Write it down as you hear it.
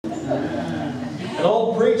An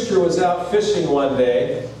old preacher was out fishing one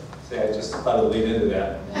day. See, I just thought I'd lead into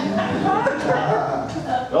that.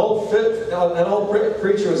 An old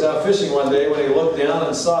preacher was out fishing one day when he looked down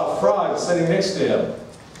and saw a frog sitting next to him.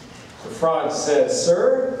 The frog said,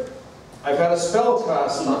 "Sir, I've had a spell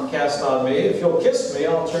cast on me. If you'll kiss me,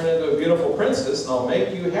 I'll turn into a beautiful princess and I'll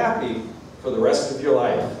make you happy for the rest of your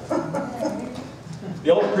life."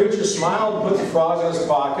 The old preacher smiled and put the frog in his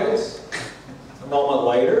pocket. A moment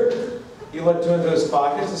later, he looked into his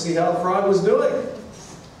pocket to see how the frog was doing.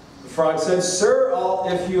 The frog said, "Sir,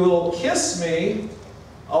 if you'll kiss me,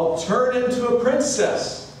 I'll turn into a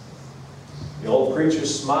princess." The old preacher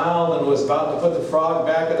smiled and was about to put the frog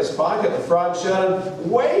back in his pocket. The frog shouted,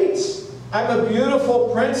 "Wait! I'm a beautiful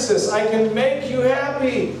princess. I can make you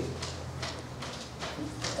happy."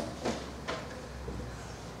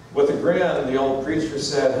 With a grin, the old preacher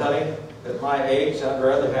said, "Honey, at my age, I'd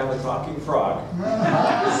rather have a talking frog."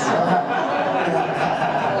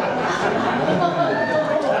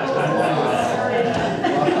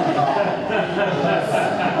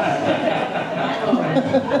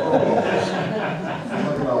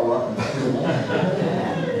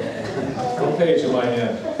 What page am I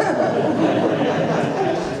in?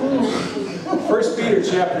 1 Peter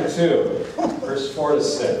chapter 2, verse 4 to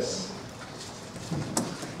 6.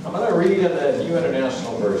 I'm going to read in the New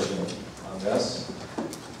International Version on this.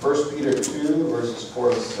 1 Peter 2, verses 4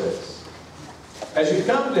 to 6. "As you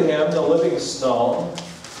come to him, the living stone,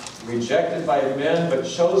 rejected by men, but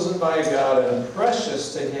chosen by God and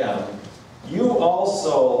precious to him, you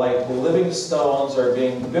also, like living stones, are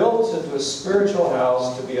being built into a spiritual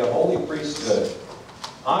house to be a holy priesthood,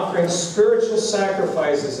 offering spiritual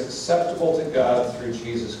sacrifices acceptable to God through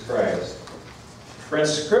Jesus Christ. For in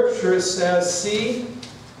Scripture it says, 'See,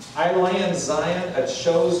 I lay in Zion a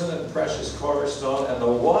chosen and precious cornerstone, and the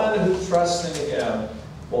one who trusts in him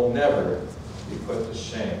will never be put to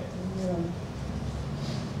shame.'"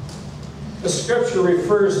 The Scripture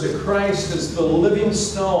refers to Christ as the living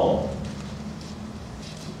stone,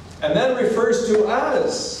 and then refers to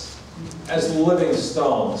us as living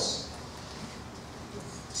stones.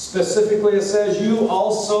 Specifically, it says, "You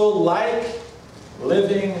also like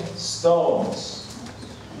living stones."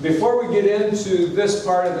 Before we get into this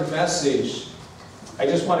part of the message, I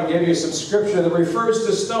just want to give you some scripture that refers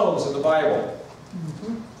to stones in the Bible.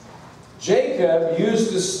 Jacob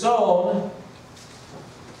used a stone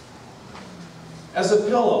as a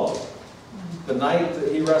pillow the night that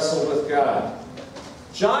he wrestled with God.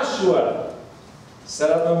 Joshua set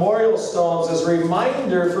up memorial stones as a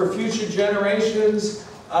reminder for future generations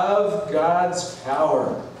of God's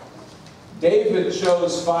power. David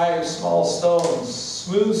chose 5 small stones,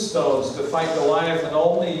 smooth stones, to fight Goliath and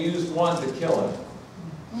only used one to kill him.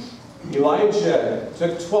 Elijah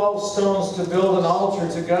took 12 stones to build an altar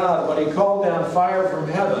to God when he called down fire from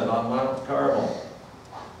heaven on Mount Carmel.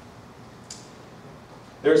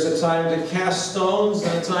 There's a time to cast stones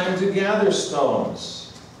and a time to gather stones.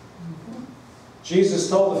 Jesus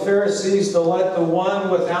told the Pharisees to let the one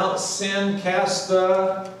without sin cast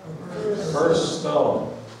the first stone.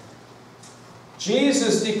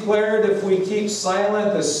 Jesus declared if we keep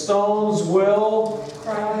silent, the stones will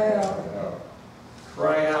cry out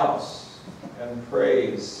and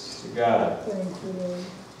praise to God. Thank you, Lord.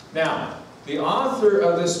 Now, the author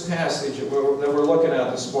of this passage that we're looking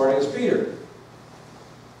at this morning is Peter.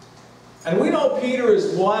 And we know Peter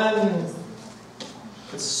is one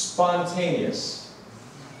that's spontaneous.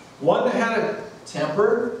 One that had a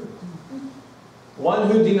temper. One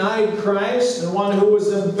who denied Christ, and one who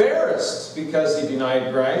was embarrassed because he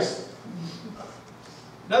denied Christ.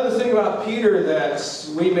 Another thing about Peter that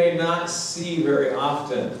we may not see very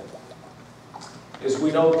often is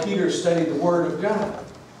we know Peter studied the Word of God.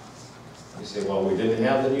 You say, well, we didn't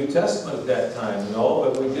have the New Testament at that time. No,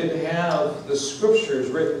 but we did have the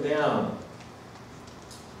Scriptures written down.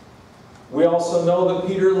 We also know that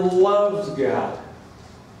Peter loved God.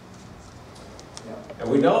 And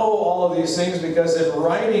we know all of these things because in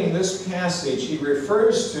writing this passage, he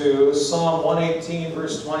refers to Psalm 118,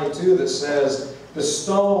 verse 22, that says, "The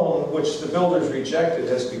stone which the builders rejected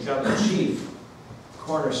has become the chief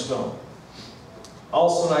cornerstone."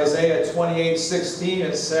 Also in Isaiah 28:16,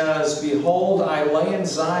 it says, "Behold, I lay in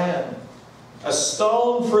Zion a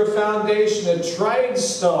stone for a foundation, a tried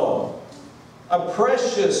stone, a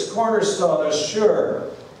precious cornerstone, a sure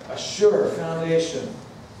foundation."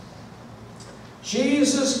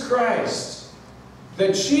 Jesus Christ,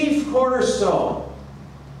 the chief cornerstone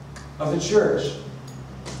of the church.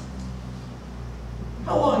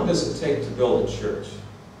 How long does it take to build a church?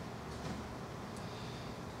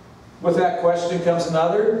 With that question comes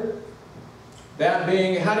another. That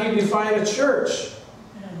being, how do you define a church?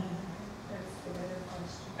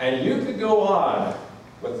 And you could go on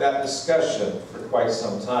with that discussion for quite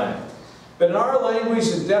some time. But in our language,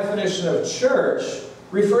 the definition of church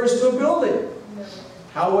refers to a building.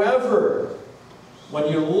 However,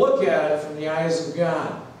 when you look at it from the eyes of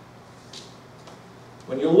God,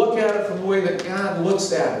 when you look at it from the way that God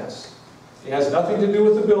looks at it, it has nothing to do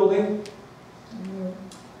with the building.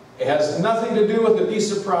 It has nothing to do with a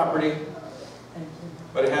piece of property.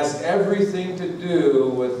 But it has everything to do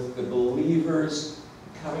with the believers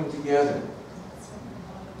coming together.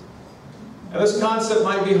 And this concept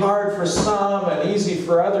might be hard for some and easy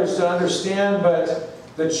for others to understand, but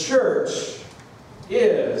the church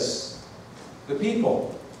is the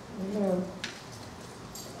people.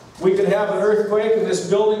 We could have an earthquake and this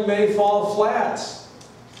building may fall flat,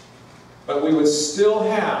 but we would still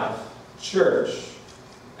have church,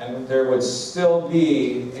 and there would still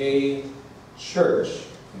be a church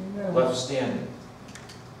left standing.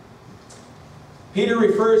 Peter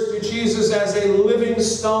refers to Jesus as a living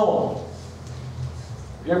stone.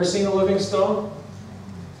 Have you ever seen a living stone?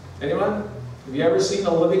 Anyone? Have you ever seen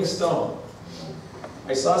a living stone?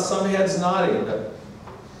 I saw some heads nodding. But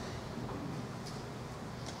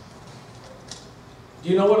do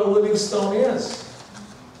you know what a living stone is?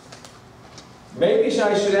 Maybe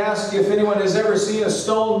I should ask you if anyone has ever seen a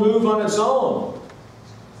stone move on its own.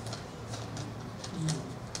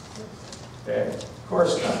 Okay, of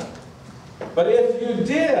course not. But if you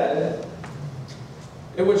did,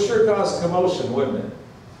 it would sure cause commotion, wouldn't it?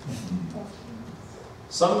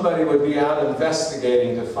 Somebody would be out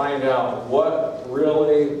investigating to find out what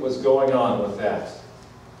really was going on with that.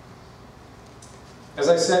 As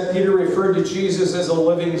I said, Peter referred to Jesus as a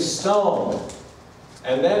living stone.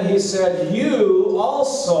 And then he said, you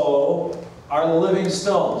also are living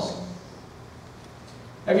stones.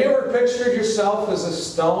 Have you ever pictured yourself as a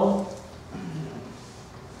stone?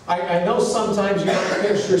 I know sometimes you might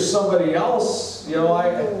picture somebody else. You've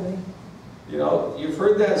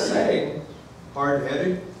heard that saying.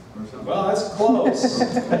 Hard-headed or something? Well, that's close.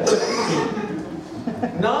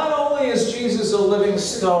 Not only is Jesus a living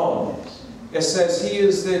stone, it says he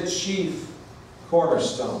is the chief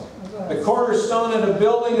cornerstone. The cornerstone in a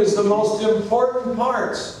building is the most important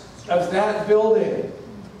part of that building.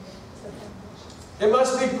 It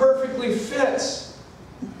must be perfectly fit,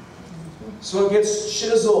 so it gets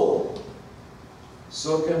chiseled,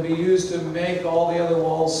 so it can be used to make all the other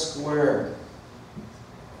walls square.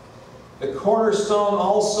 The cornerstone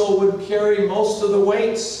also would carry most of the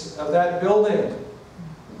weight of that building.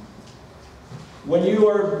 When you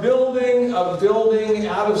are building a building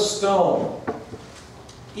out of stone,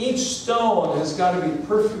 each stone has got to be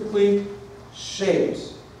perfectly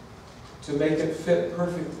shaped to make it fit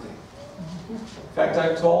perfectly. In fact,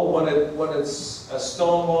 I'm told when a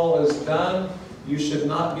stone wall is done, you should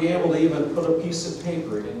not be able to even put a piece of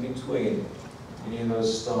paper in between any of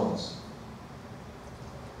those stones.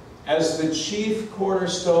 As the chief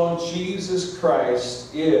cornerstone, Jesus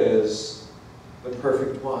Christ is the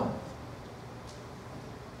perfect one.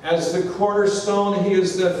 As the cornerstone, he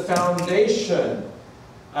is the foundation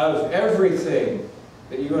of everything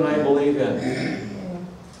that you and I believe in.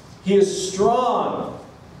 He is strong,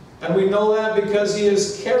 and we know that because he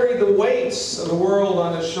has carried the weights of the world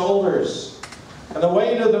on his shoulders. And the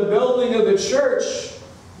weight of the building of the church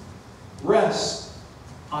rests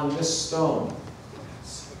on this stone.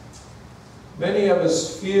 Many of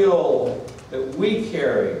us feel that we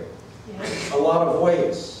carry a lot of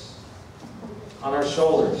weights on our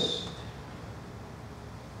shoulders.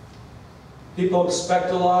 People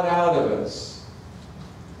expect a lot out of us.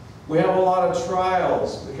 We have a lot of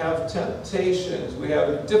trials. We have temptations. We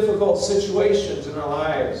have difficult situations in our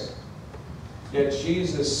lives. Yet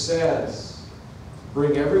Jesus says,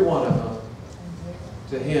 bring every one of them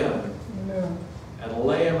to him and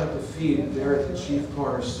lay them at the feet there at the chief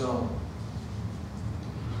cornerstone.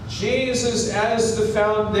 Jesus as the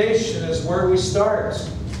foundation is where we start.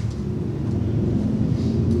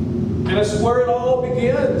 And it's where it all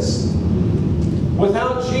begins.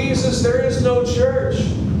 Without Jesus, there is no church.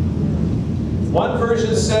 One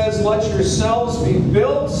version says, let yourselves be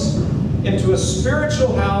built into a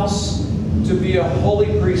spiritual house to be a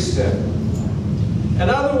holy priesthood. In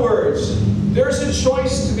other words, there's a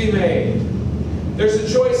choice to be made. There's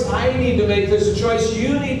a choice I need to make. There's a choice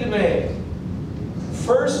you need to make.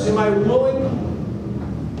 First, am I willing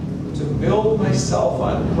to build myself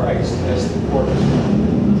on Christ as the cornerstone?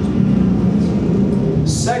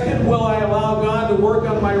 Second, will I allow God to work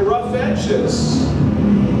on my rough edges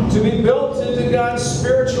to be built into God's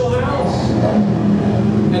spiritual house?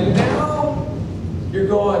 And now, you're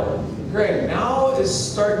going, Greg, now it's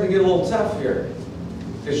starting to get a little tough here.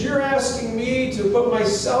 Because you're asking me to put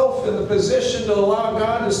myself in the position to allow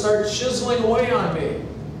God to start chiseling away on me.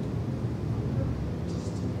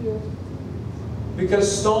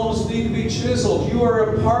 Because stones need to be chiseled. You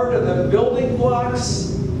are a part of the building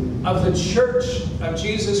blocks of the church of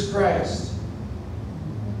Jesus Christ.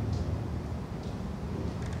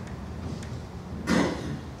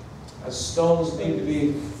 Stones need to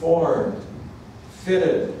be formed,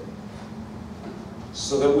 fitted,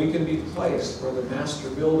 so that we can be placed where the master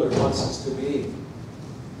builder wants us to be.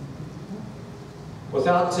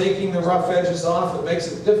 Without taking the rough edges off, it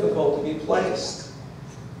makes it difficult to be placed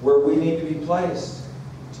where we need to be placed.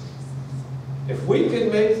 If we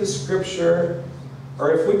could make the scripture,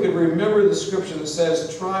 or if we could remember the scripture that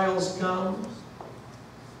says, trials come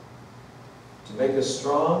to make us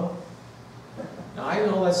strong. Now, I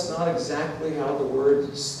know that's not exactly how the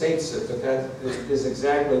word states it, but that is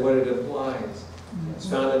exactly what it implies. It's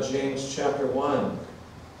found in James chapter 1.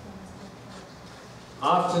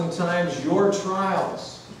 Oftentimes, your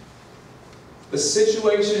trials, the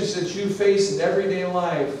situations that you face in everyday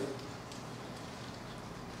life,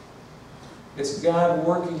 it's God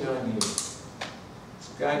working on you. It's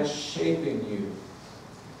God shaping you.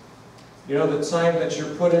 You know, the time that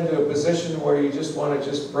you're put into a position where you just want to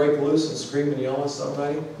just break loose and scream and yell at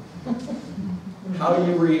somebody? How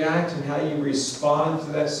you react and how you respond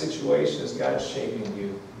to that situation is God shaping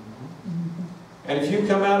you. And if you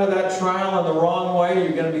come out of that trial in the wrong way,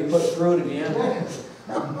 you're going to be put through it again.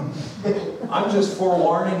 I'm just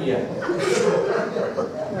forewarning you.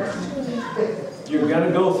 You're going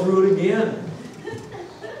to go through it again.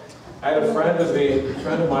 I had a friend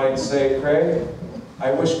of mine say, Craig,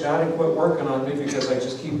 I wish God had quit working on me because I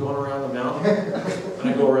just keep going around the mountain. And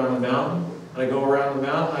I go around the mountain. And I go around the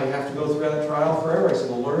mountain. I have to go through that trial forever. I said,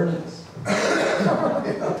 well, learn it.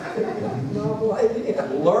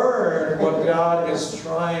 Learn what God is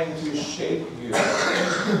trying to shape you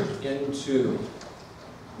into.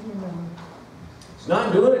 He's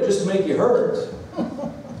not doing it just to make you hurt.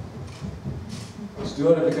 He's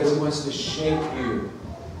doing it because He wants to shape you.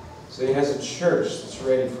 So He has a church that's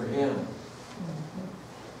ready for Him.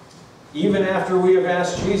 Even after we have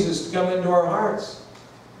asked Jesus to come into our hearts.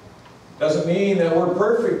 Doesn't mean that we're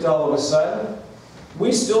perfect all of a sudden.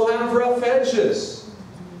 We still have rough edges.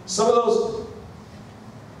 Some of those...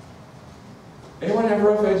 Anyone have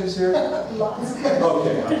rough edges here? Lots.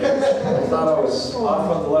 Okay. I thought I was off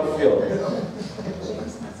on the left field.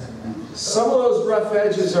 Some of those rough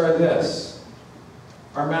edges are this.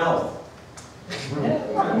 Our mouth. You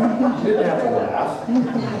didn't have to laugh.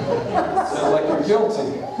 Sounds like you're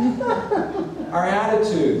guilty. Our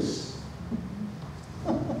attitudes.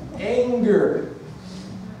 Anger.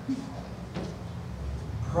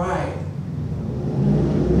 Pride.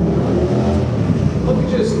 Let me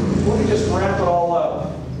just wrap it all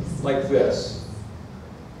up like this.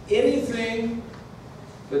 Anything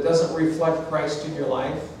that doesn't reflect Christ in your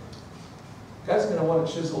life, God's going to want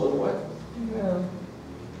to chisel it away. Yeah.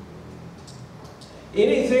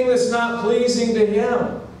 Anything that's not pleasing to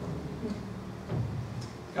Him,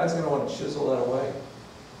 God's going to want to chisel that away.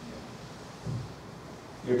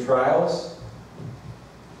 Your trials,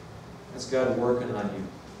 that's God working on you.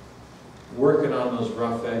 Working on those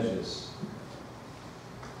rough edges.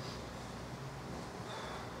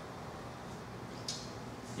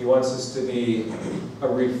 He wants us to be a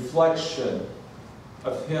reflection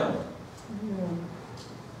of Him.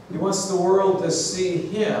 He wants the world to see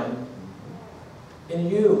Him in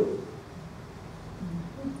you.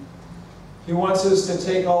 He wants us to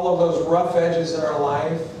take all of those rough edges in our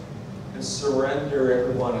life and surrender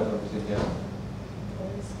every one of them to Him.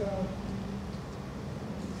 Praise God.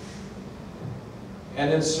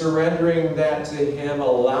 And in surrendering that to Him,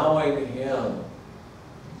 allowing Him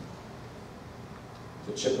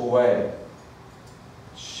to chip away,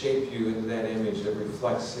 shape you into that image that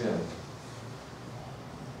reflects Him.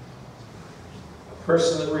 A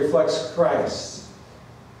person that reflects Christ.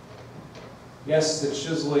 Yes, the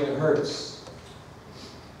chiseling hurts,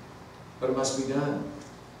 but it must be done.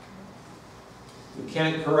 We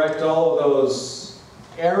can't correct all of those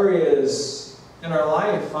areas in our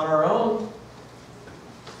life on our own,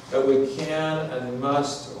 but we can and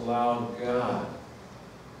must allow God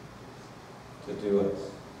to do it.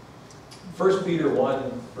 1 Peter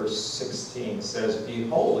 1 verse 16 says, "Be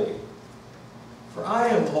holy, for I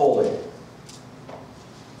am holy."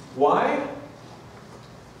 Why?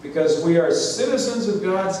 Because we are citizens of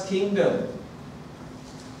God's kingdom,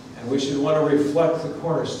 and we should want to reflect the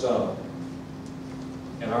cornerstone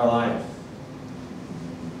in our life.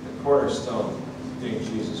 The cornerstone being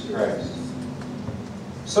Jesus Christ.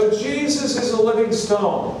 So Jesus is a living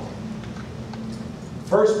stone.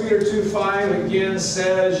 1 Peter 2:5 again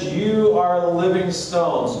says, you are living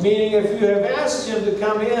stones. Meaning if you have asked Him to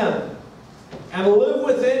come in and live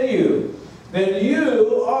within you, then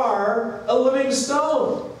you are a living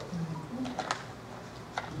stone.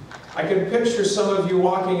 I can picture some of you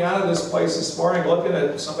walking out of this place this morning looking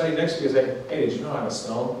at somebody next to you and saying, hey, did you know I'm a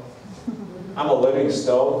stone? I'm a living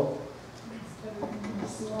stone.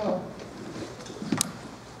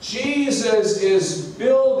 Jesus is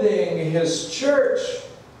building His church,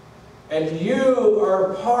 and you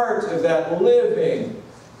are part of that living,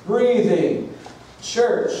 breathing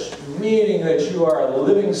church, meaning that you are a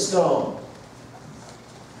living stone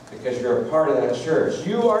because you're a part of that church.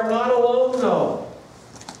 You are not alone, though.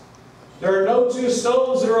 There are no two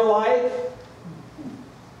stones that are alike.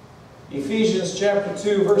 Ephesians chapter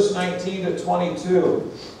 2, verse 19 to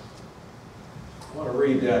 22. I want to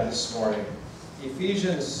read that this morning.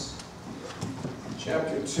 Ephesians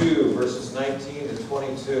chapter 2, verses 19 to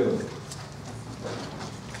 22.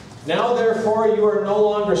 Now therefore you are no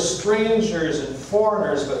longer strangers and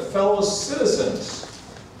foreigners, but fellow citizens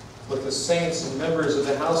with the saints and members of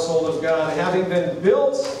the household of God, having been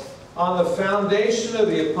built on the foundation of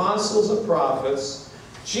the apostles and prophets,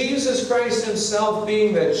 Jesus Christ Himself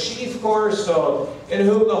being the chief cornerstone, in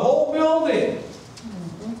whom the whole building,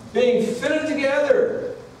 being fitted together,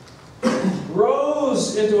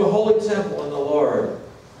 grows into a holy temple in the Lord,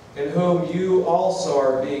 in whom you also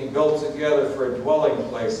are being built together for a dwelling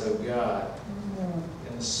place of God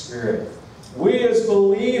in the Spirit. We as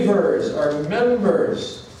believers are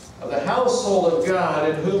members of the household of God,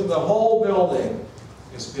 in whom the whole building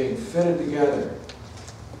is being fitted together.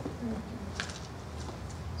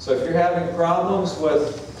 So if you're having problems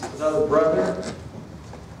with another brother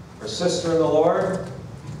or sister in the Lord,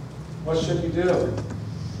 what should you do?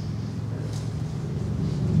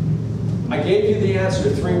 I gave you the answer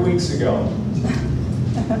 3 weeks ago.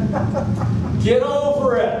 Get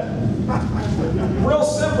over it. Real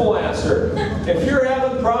simple answer. If you're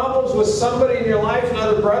having problems with somebody in your life,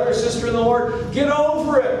 another brother or sister in the Lord, get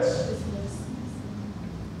over it.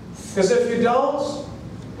 Because if you don't,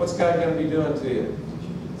 what's God going to be doing to you?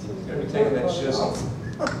 He's going to be taking that chisel,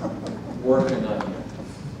 working on you.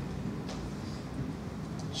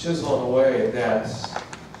 Chiseling away at that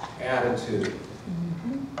attitude.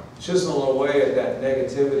 Chiseling away at that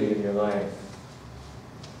negativity in your life.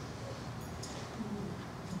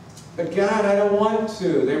 But God, I don't want to.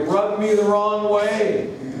 They rub me the wrong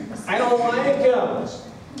way. I don't like them.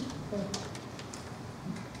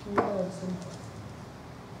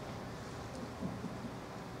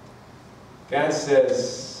 God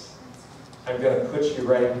says, I'm going to put you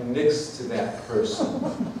right next to that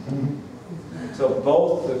person until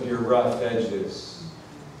both of your rough edges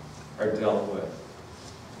are dealt with.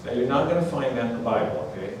 Now, you're not going to find that in the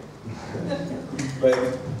Bible, okay?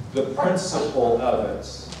 But the principle of it,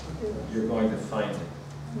 you're going to find it.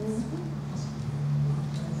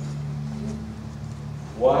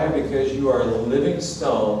 Why? Because you are living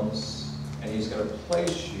stones, and He's going to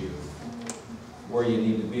place you where you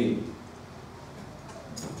need to be.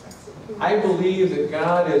 I believe that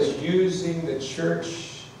God is using the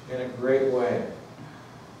church in a great way.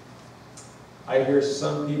 I hear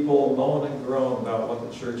some people moan and groan about what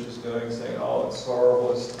the church is doing, saying, oh, it's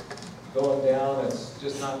horrible, it's going down, it's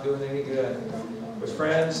just not doing any good. But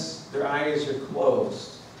friends, their eyes are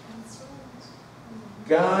closed.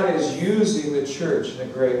 God is using the church in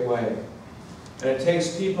a great way. And it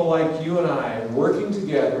takes people like you and I working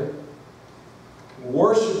together,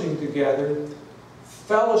 worshiping together,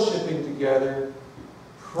 fellowshipping together,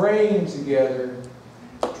 praying together,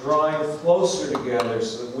 drawing closer together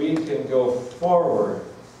so that we can go forward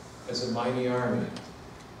as a mighty army.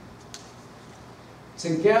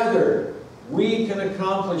 Together, we can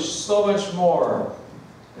accomplish so much more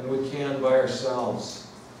than we can by ourselves.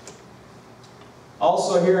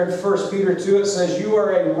 Also here in 1 Peter 2 it says, you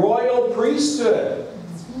are a royal priesthood.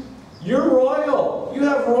 You're royal. You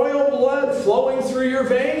have royal blood flowing through your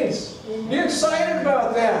veins. Be excited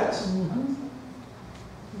about that.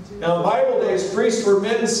 Now in Bible days, priests were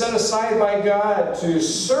men set aside by God to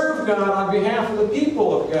serve God on behalf of the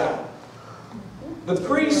people of God. The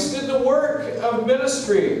priests did the work of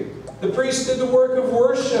ministry. The priests did the work of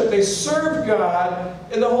worship. They served God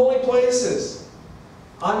in the holy places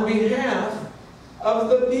on behalf of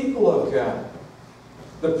the people of God.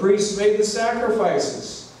 The priests made the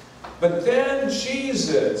sacrifices. But then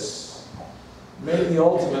Jesus made the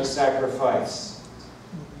ultimate sacrifice.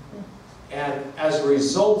 And as a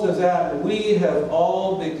result of that, we have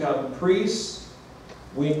all become priests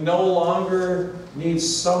We no longer need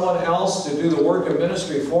someone else to do the work of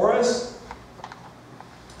ministry for us.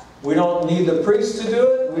 We don't need the priest to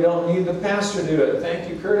do it. We don't need the pastor to do it. Thank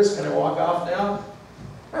you, Curtis. Can I walk off now?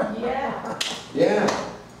 Yeah. Yeah.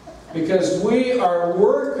 Because we are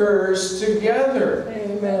workers together.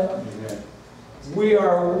 Amen. We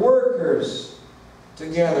are workers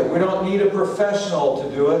together. We don't need a professional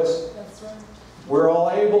to do it. That's right. We're all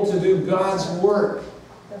able to do God's work.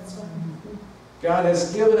 That's right. God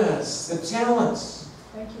has given us the talents.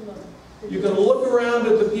 Thank you, Lord. You can look around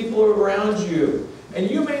at the people around you, and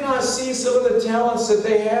you may not see some of the talents that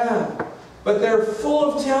they have, but they're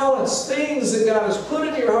full of talents, things that God has put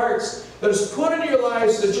in your hearts, that has put in your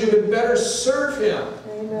lives that you can better serve Him.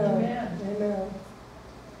 Amen. Amen.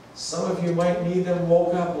 Some of you might need them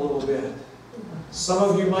woke up a little bit. Some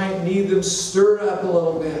of you might need them stirred up a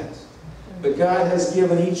little bit. But God has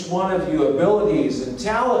given each one of you abilities and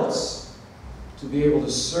talents to be able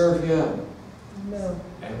to serve Him. Amen.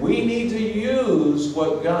 And we need to use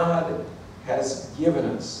what God has given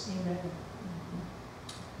us. Amen.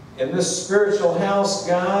 In this spiritual house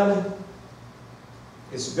God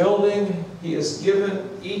is building, He has given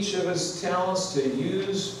each of His talents to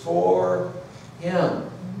use for Him.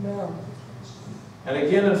 Amen. And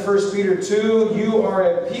again in 1 Peter 2, you are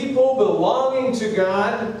a people belonging to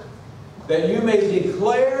God, that you may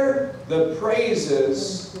declare the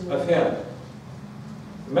praises of Him.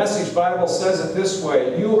 The Message Bible says it this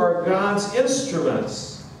way: you are God's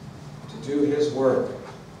instruments to do His work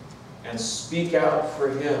and speak out for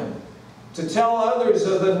Him, to tell others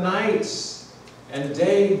of the nights and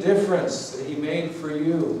day difference that He made for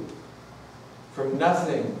you, from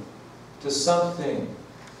nothing to something,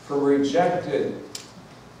 from rejected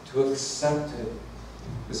to accepted.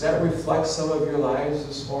 Does that reflect some of your lives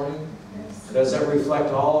this morning? Yes. Does that reflect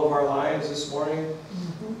all of our lives this morning?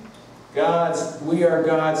 We are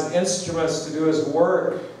God's instruments to do His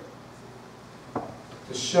work,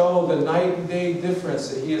 to show the night and day difference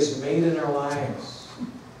that He has made in our lives.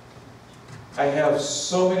 I have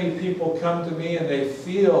so many people come to me and they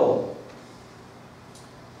feel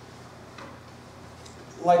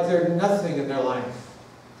like they're nothing in their life.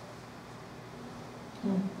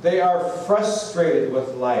 They are frustrated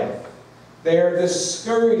with life. They are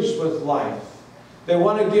discouraged with life. They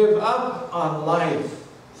want to give up on life.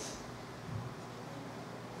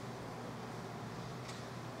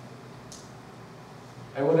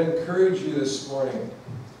 I want to encourage you this morning,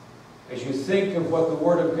 as you think of what the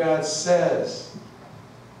Word of God says,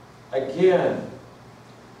 again,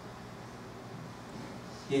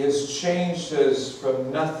 He has changed us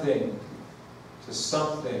from nothing to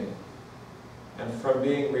something, and from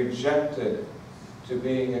being rejected to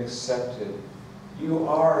being accepted. You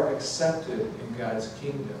are accepted in God's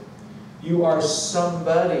kingdom. You are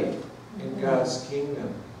somebody in God's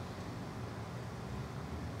kingdom.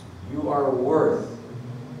 You are worth.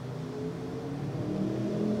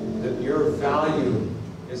 That your value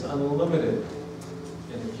is unlimited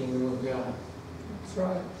in the kingdom of God. That's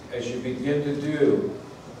right. As you begin to do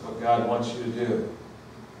what God wants you to do,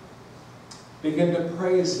 begin to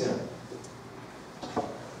praise Him.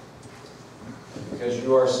 Because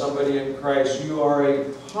you are somebody in Christ, you are a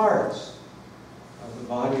part of the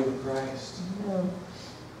body of Christ. Amen.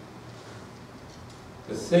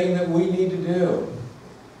 The thing that we need to do,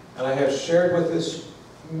 and I have shared this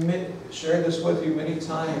with you many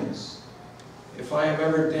times, if I am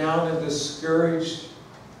ever down and discouraged,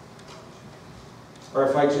 or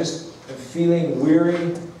if I just am feeling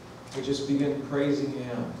weary, I just begin praising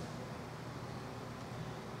Him.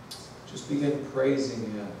 Just begin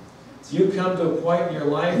praising Him. You come to a point in your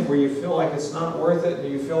life where you feel like it's not worth it,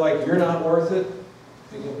 and you feel like you're not worth it,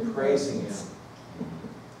 begin praising Him.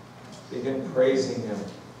 Begin praising Him.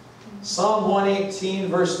 Psalm 118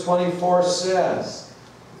 verse 24 says,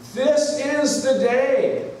 "This is the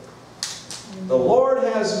day the Lord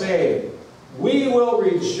has made. We will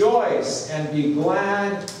rejoice and be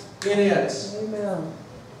glad in it." Amen.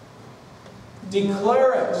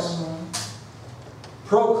 Declare it.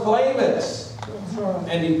 Proclaim it. That's right.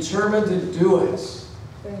 And determine to do it.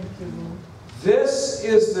 Thank you, Lord. This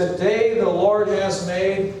is the day the Lord has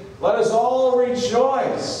made. Let us all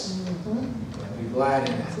rejoice and be glad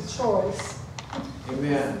in it. It's a choice.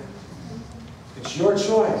 Amen. It's your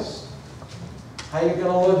choice. How are you going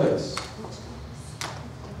to live it?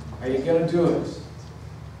 Are you going to do it?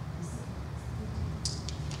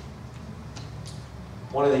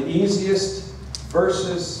 One of the easiest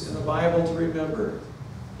verses in the Bible to remember,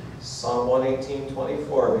 Psalm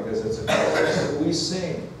 118:24, because it's a chorus that we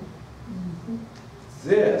sing.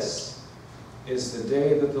 This is the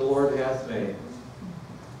day that the Lord hath made.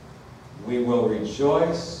 we will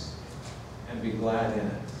rejoice and be glad in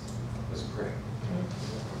it. Let's pray.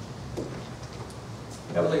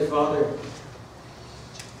 Heavenly Father,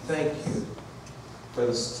 thank you for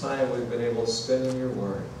this time we've been able to spend in your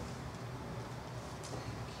word.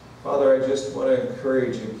 Father, I just want to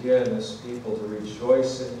encourage again this people to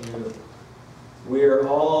rejoice in you. We are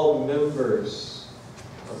all members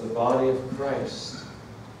of the body of Christ.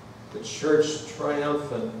 The church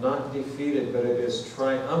triumphant, not defeated, but it is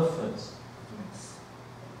triumphant.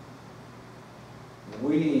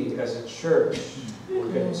 We as a church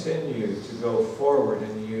will continue to go forward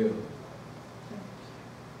in you.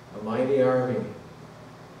 A mighty army,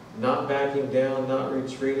 not backing down, not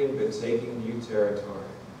retreating, but taking new territory.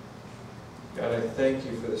 God, I thank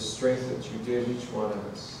you for the strength that you give each one of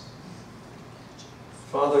us.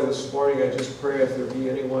 Father, this morning I just pray if there be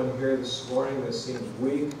anyone here this morning that seems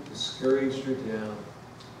weak, discouraged, or down,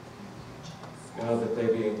 God, that they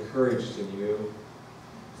be encouraged in you.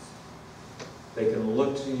 They can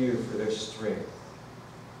look to you for their strength.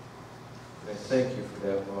 And I thank you for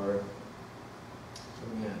that, Lord.